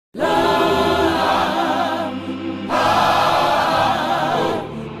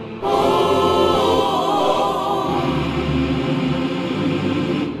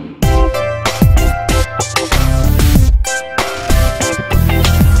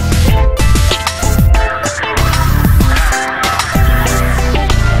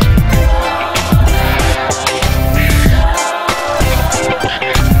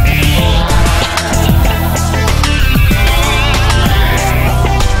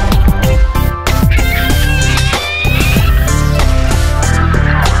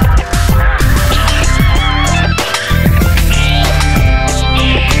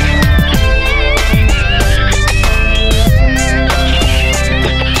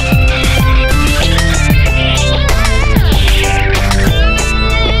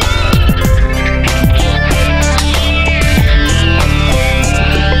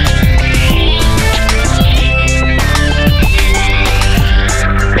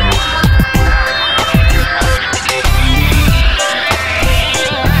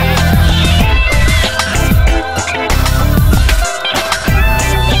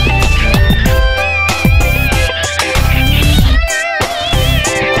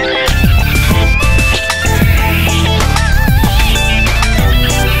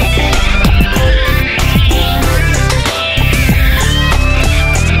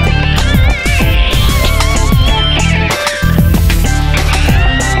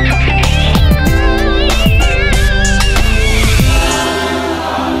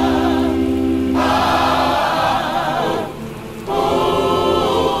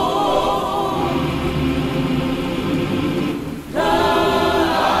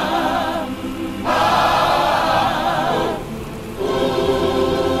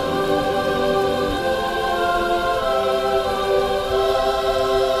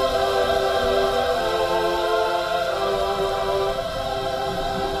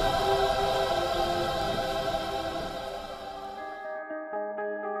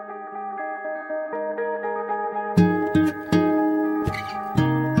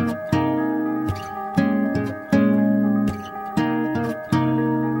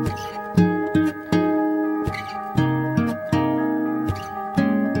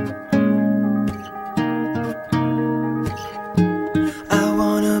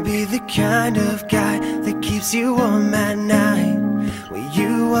keeps you warm at night when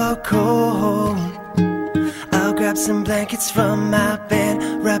you are cold. I'll grab some blankets from my bed,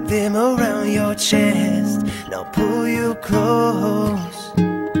 wrap them around your chest, and I'll pull you close.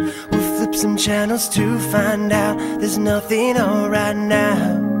 We'll flip some channels to find out there's nothing on right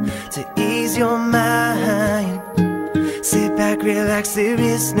now to ease your mind. Sit back, relax, there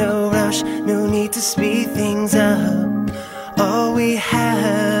is no rush, no need to speed things up. All we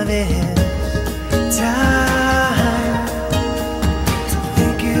have is time to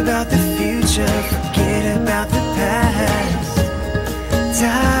think about the future, forget about the past.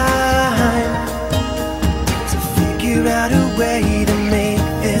 Time to figure out a way to make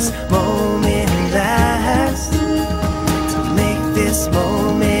this moment last, to make this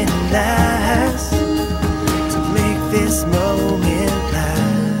moment last, to make this moment last.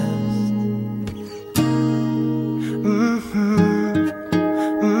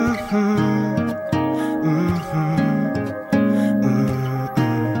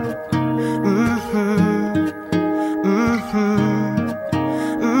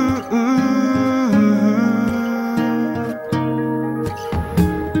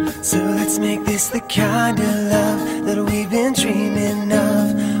 So let's make this the kind of love that we've been dreaming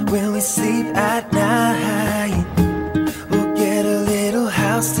of when we sleep at night. We'll get a little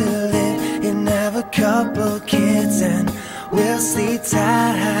house to live in, have a couple kids, and we'll sleep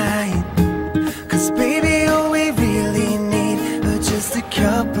tight. Cause baby, all we really need are just a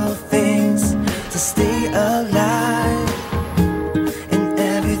couple things to stay alive, and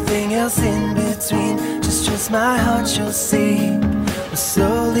everything else in between. Just trust my heart, you'll see we're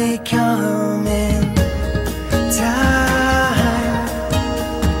slowly coming. Time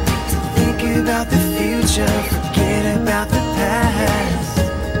to think about the future, forget about the past.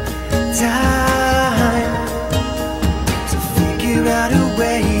 Time to figure out a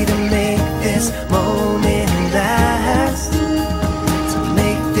way to make this moment last, to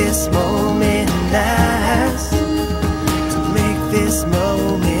make this moment last, to make this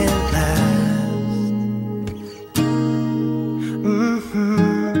moment last.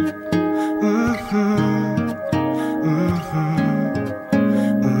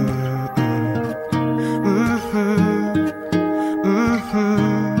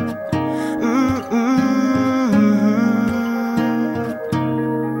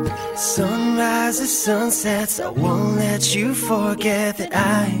 Sunrises, sunsets, I won't let you forget that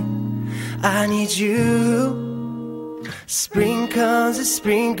I need you. Spring comes and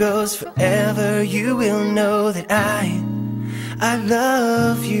spring goes, forever you will know that I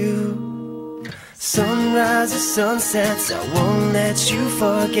love you. Sunrises, sunsets, I won't let you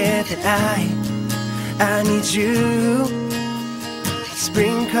forget that I need you.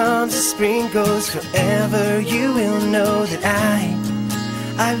 Spring comes and spring goes, forever you will know that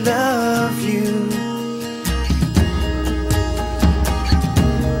I love you.